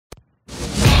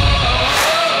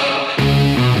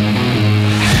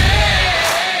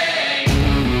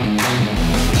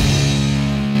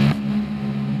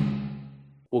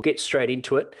we'll get straight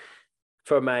into it.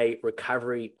 From a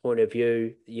recovery point of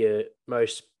view, your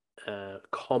most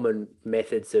common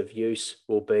methods of use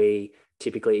will be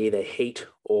typically either heat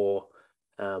or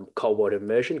cold water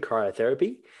immersion,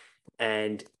 cryotherapy.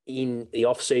 And in the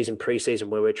off-season, pre-season,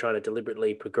 where we're trying to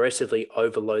deliberately, progressively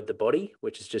overload the body,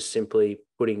 which is just simply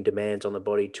putting demands on the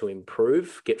body to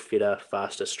improve, get fitter,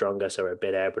 faster, stronger, so we're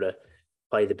better able to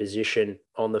play the position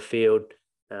on the field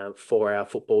for our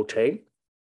football team.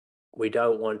 We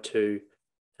don't want to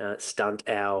stunt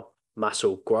our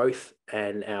muscle growth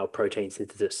and our protein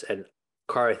synthesis. And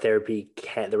cryotherapy,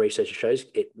 the research shows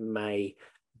it may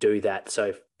do that.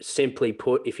 So simply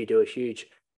put, if you do a huge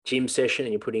gym session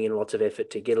and you're putting in lots of effort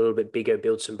to get a little bit bigger,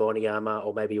 build some body armor,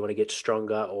 or maybe you want to get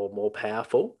stronger or more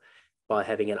powerful, by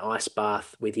having an ice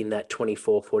bath within that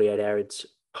 24, 48 hours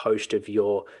post of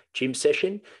your gym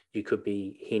session, you could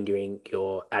be hindering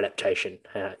your adaptation.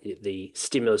 The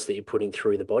stimulus that you're putting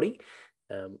through the body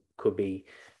could be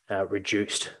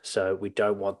reduced. So we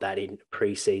don't want that in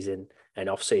pre-season and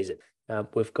off-season.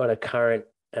 We've got a current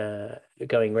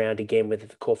going round again with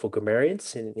the Caulfield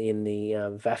Grammarians in the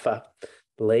VAFA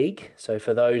League. So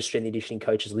for those strength and conditioning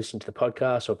coaches listening to the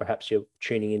podcast, or perhaps you're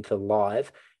tuning into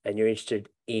live and you're interested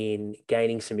in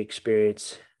gaining some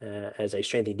experience as a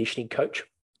strength and conditioning coach,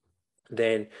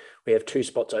 then we have 2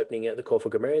 spots opening at the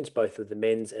Caulfield Grammarians, both with the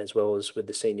men's as well as with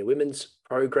the senior women's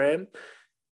program.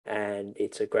 And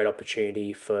it's a great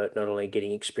opportunity for not only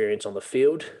getting experience on the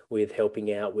field with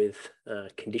helping out with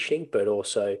conditioning, but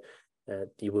also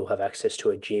you will have access to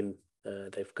a gym.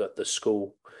 They've got the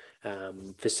school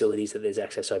facilities that there's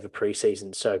access over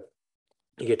pre-season. So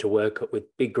you get to work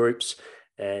with big groups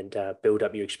and build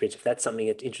up your experience. If that's something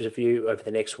that interests you, over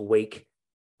the next week,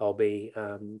 I'll be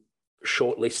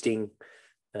shortlisting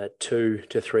 2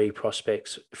 to 3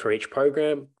 prospects for each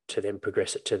program to then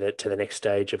progress it to the next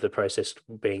stage of the process,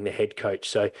 being the head coach.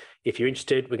 So if you're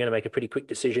interested, we're going to make a pretty quick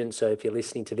decision. So if you're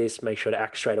listening to this, make sure to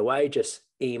act straight away. Just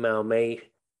email me.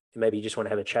 Maybe you just want to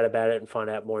have a chat about it and find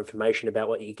out more information about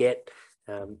what you get.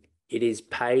 It is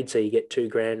paid, so you get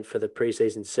 $2,000 for the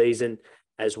preseason season,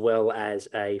 as well as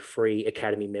a free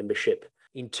academy membership.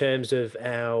 In terms of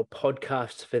our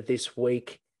podcast for this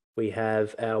week, we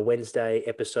have our Wednesday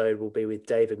episode will be with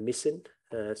David Misson.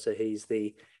 So he's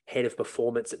the head of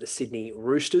performance at the Sydney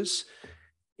Roosters.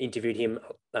 Interviewed him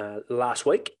last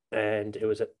week, and it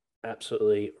was an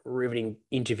absolutely riveting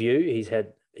interview. He's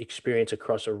had experience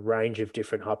across a range of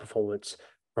different high performance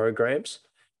programs.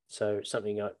 So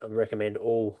something I recommend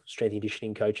all strength and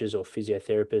conditioning coaches or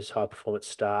physiotherapists, high performance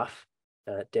staff,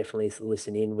 definitely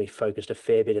listen in. We focused a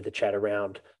fair bit of the chat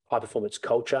around high performance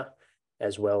culture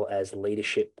as well as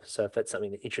leadership. So if that's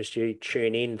something that interests you,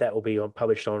 tune in. That will be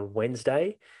published on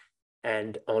Wednesday.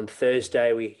 And on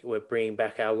Thursday, we're bringing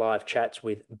back our live chats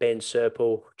with Ben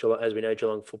Serpel. As we know,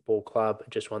 Geelong Football Club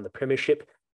just won the premiership,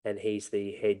 and he's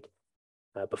the head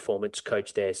performance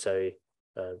coach there. So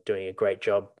doing a great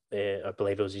job. I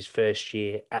believe it was his first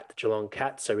year at the Geelong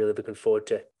Cats. So really looking forward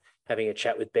to having a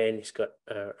chat with Ben. He's got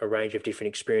a range of different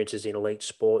experiences in elite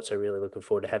sports. So really looking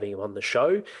forward to having him on the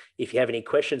show. If you have any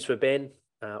questions for Ben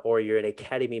or you're an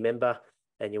academy member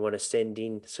and you want to send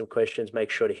in some questions,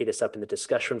 make sure to hit us up in the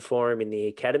discussion forum in the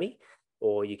academy,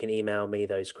 or you can email me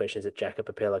those questions at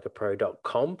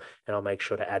jack@preparelikeapro.com and I'll make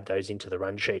sure to add those into the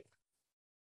run sheet.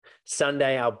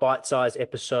 Sunday, our bite-sized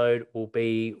episode will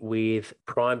be with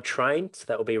Prime Train. So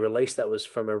that will be released. That was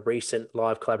from a recent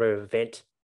live collaborative event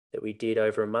that we did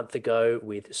over a month ago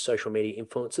with social media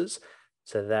influencers.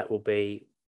 So that will be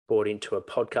brought into a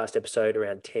podcast episode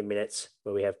around 10 minutes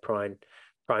where we have Prime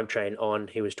Train on.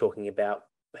 He was talking about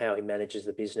how he manages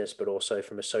the business, but also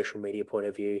from a social media point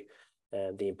of view,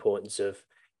 the importance of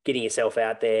getting yourself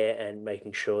out there and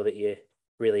making sure that you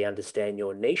really understand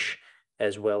your niche,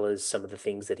 as well as some of the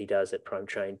things that he does at Prime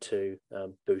Train to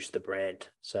boost the brand.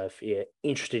 So if you're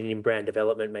interested in brand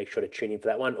development, make sure to tune in for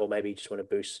that one, or maybe you just want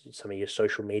to boost some of your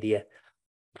social media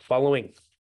following.